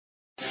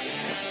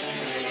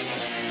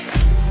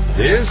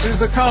This is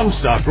the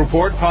Comstock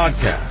Report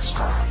podcast.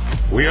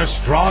 We are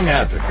strong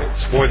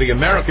advocates for the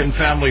American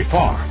family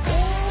farm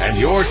and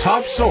your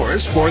top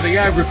source for the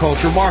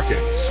agriculture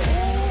markets.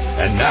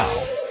 And now,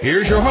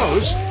 here's your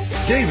host,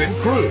 David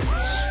Cruz.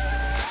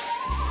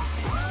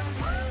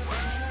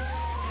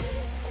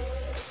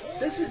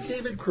 This is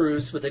David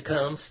Cruz with the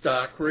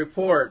Comstock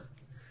Report.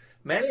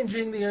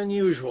 Managing the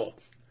unusual.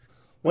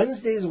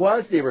 Wednesday's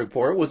WASDE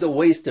report was a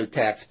waste of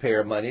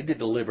taxpayer money to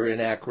deliver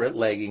inaccurate,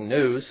 lagging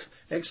news,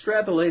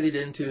 extrapolated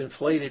into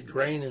inflated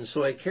grain and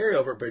soy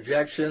carryover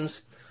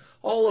projections,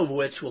 all of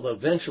which will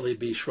eventually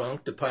be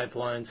shrunk to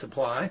pipeline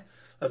supply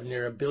of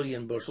near 1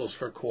 billion bushels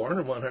for corn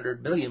and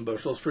 100 million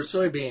bushels for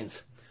soybeans.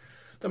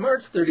 The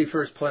March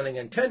 31st Planting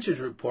Intentions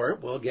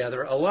report will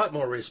gather a lot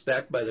more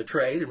respect by the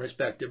trade and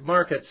respective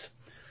markets.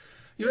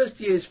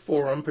 USDA's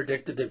forum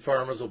predicted that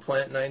farmers will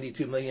plant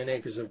 92 million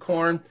acres of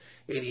corn,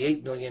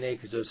 88 million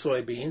acres of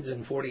soybeans,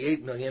 and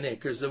 48 million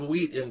acres of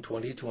wheat in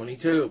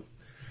 2022.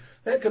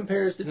 That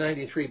compares to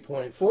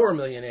 93.4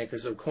 million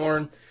acres of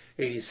corn,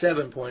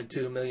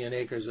 87.2 million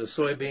acres of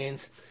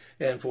soybeans,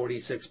 and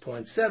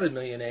 46.7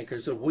 million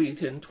acres of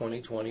wheat in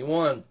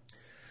 2021.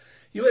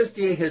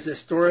 USDA has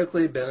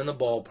historically been in the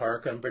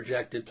ballpark on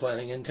projected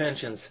planting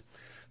intentions.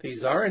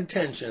 These are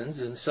intentions,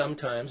 and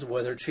sometimes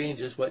weather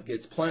changes what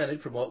gets planted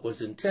from what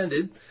was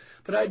intended,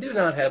 but I do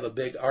not have a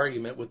big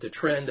argument with the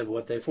trend of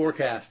what they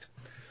forecast.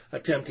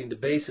 Attempting to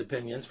base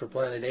opinions for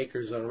planted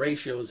acres on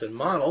ratios and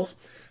models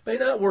may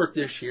not work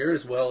this year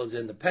as well as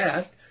in the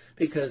past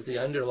because the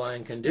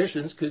underlying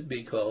conditions could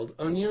be called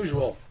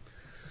unusual.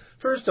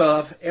 First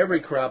off,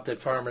 every crop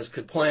that farmers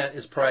could plant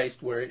is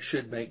priced where it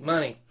should make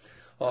money.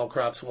 All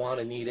crops want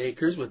and need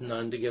acres with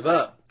none to give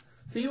up.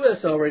 The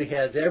U.S. already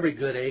has every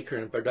good acre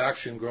in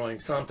production growing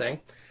something.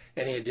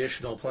 Any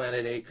additional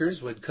planted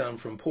acres would come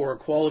from poor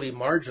quality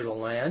marginal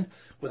land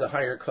with a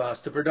higher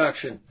cost of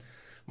production.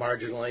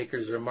 Marginal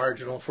acres are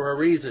marginal for a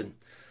reason.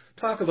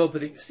 Talk of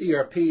opening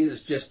CRP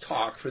is just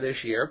talk for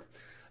this year.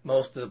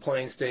 Most of the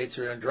plain states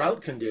are in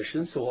drought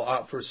conditions, so will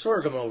opt for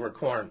sorghum over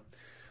corn.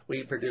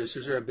 Wheat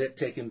producers are a bit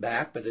taken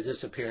back by the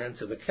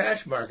disappearance of the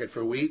cash market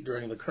for wheat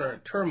during the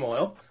current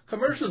turmoil.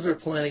 Commercials are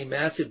planning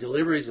massive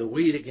deliveries of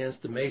wheat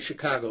against the May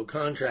Chicago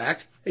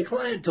contract. A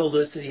client told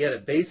us that he had a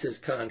basis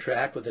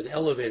contract with an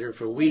elevator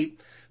for wheat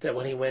that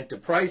when he went to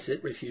price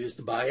it, refused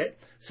to buy it,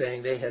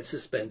 saying they had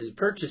suspended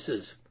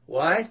purchases.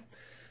 Why?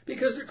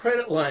 Because their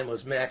credit line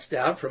was maxed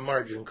out from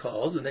margin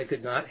calls and they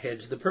could not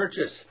hedge the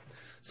purchase.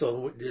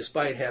 So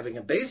despite having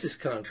a basis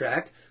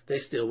contract, they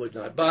still would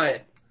not buy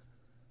it.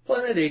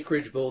 Planted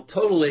acreage, both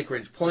total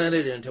acreage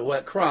planted into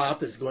what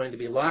crop, is going to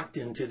be locked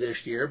into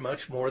this year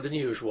much more than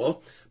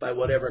usual by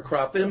whatever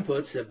crop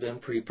inputs have been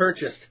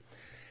pre-purchased.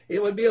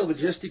 It would be a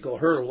logistical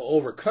hurdle to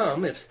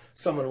overcome if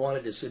someone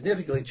wanted to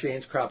significantly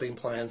change cropping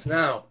plans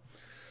now.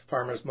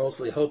 Farmers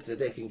mostly hope that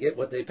they can get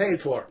what they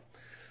paid for.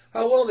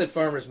 How well that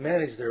farmers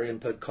manage their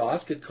input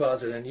costs could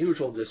cause an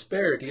unusual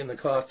disparity in the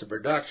cost of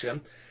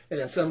production and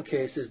in some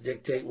cases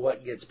dictate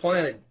what gets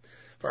planted.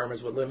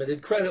 Farmers with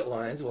limited credit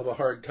lines will have a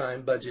hard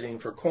time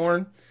budgeting for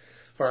corn.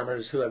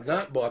 Farmers who have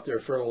not bought their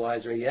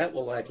fertilizer yet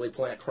will likely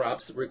plant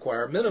crops that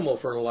require minimal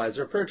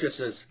fertilizer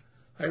purchases.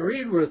 I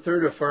read where a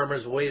third of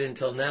farmers wait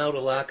until now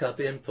to lock up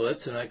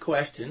inputs, and I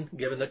question,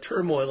 given the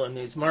turmoil in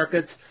these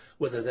markets,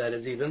 whether that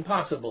is even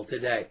possible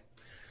today.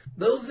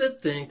 Those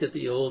that think that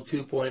the old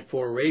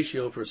 2.4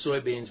 ratio for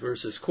soybeans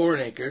versus corn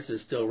acres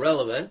is still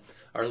relevant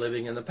are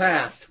living in the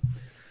past.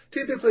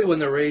 Typically, when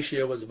the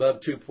ratio was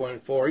above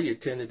 2.4, you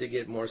tended to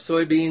get more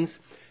soybeans,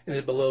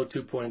 and below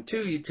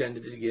 2.2, you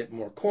tended to get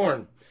more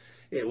corn.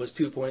 It was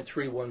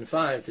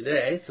 2.315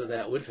 today, so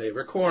that would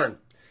favor corn.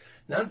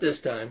 Not this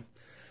time.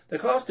 The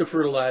cost of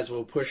fertilizer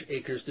will push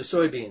acres to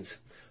soybeans.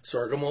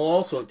 Sorghum will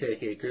also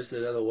take acres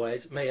that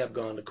otherwise may have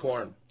gone to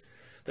corn.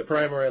 The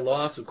primary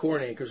loss of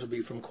corn acres will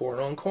be from corn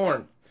on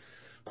corn.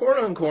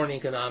 Corn on corn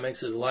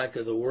economics is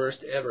likely the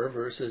worst ever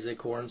versus a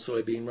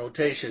corn-soybean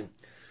rotation.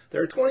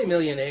 There are 20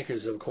 million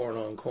acres of corn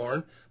on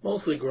corn,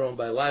 mostly grown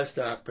by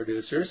livestock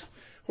producers,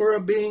 who are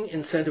being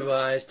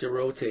incentivized to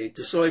rotate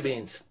to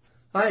soybeans.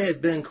 I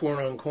had been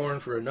corn on corn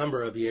for a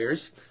number of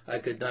years. I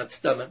could not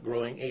stomach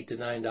growing $8 to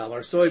 $9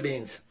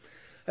 soybeans.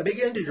 I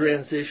began to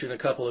transition a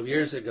couple of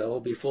years ago,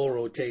 be full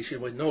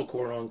rotation with no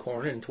corn on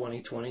corn in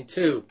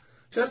 2022.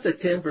 Just a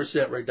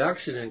 10%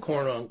 reduction in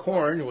corn on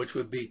corn, which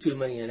would be 2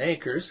 million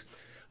acres,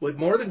 would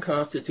more than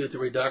constitute the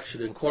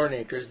reduction in corn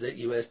acres that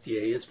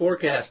USDA is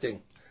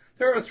forecasting.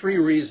 There are 3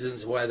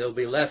 reasons why there will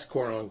be less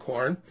corn on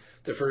corn.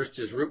 The first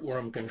is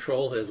rootworm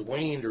control has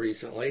waned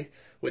recently,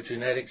 with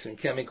genetics and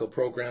chemical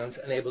programs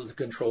unable to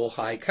control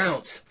high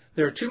counts.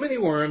 There are too many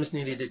worms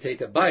needing to take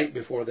a bite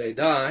before they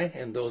die,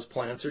 and those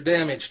plants are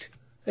damaged.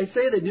 They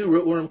say that new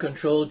rootworm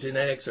control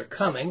genetics are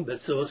coming, but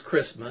so is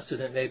Christmas,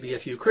 and it may be a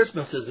few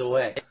Christmases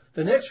away.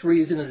 The next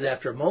reason is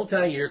after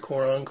multi-year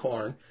corn on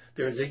corn,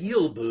 there is a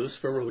yield boost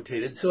for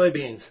rotated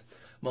soybeans.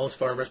 Most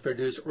farmers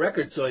produce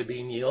record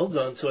soybean yields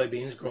on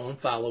soybeans grown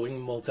following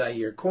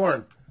multi-year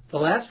corn. The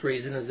last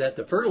reason is that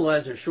the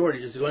fertilizer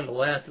shortage is going to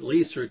last at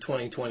least through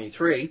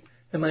 2023,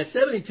 And my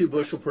 72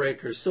 bushel per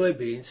acre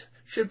soybeans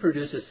should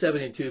produce a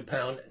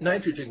 72-pound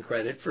nitrogen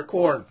credit for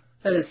corn.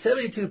 That is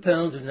 72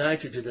 pounds of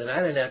nitrogen that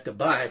I don't have to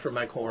buy for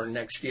my corn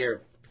next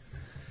year.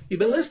 You've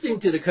been listening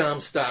to the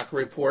Comstock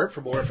Report. For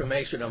more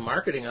information on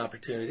marketing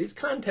opportunities,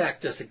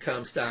 contact us at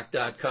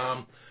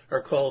Comstock.com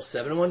or call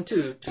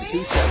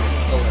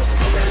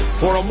 712-227-1110.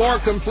 For a more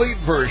complete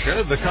version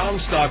of the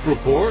Comstock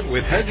Report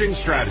with hedging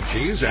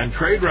strategies and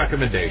trade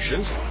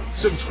recommendations,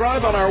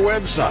 subscribe on our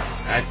website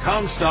at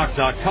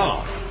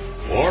Comstock.com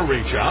or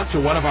reach out to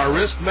one of our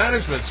risk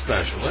management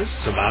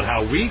specialists about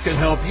how we can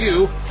help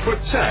you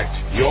protect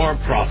your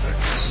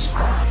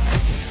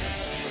profits.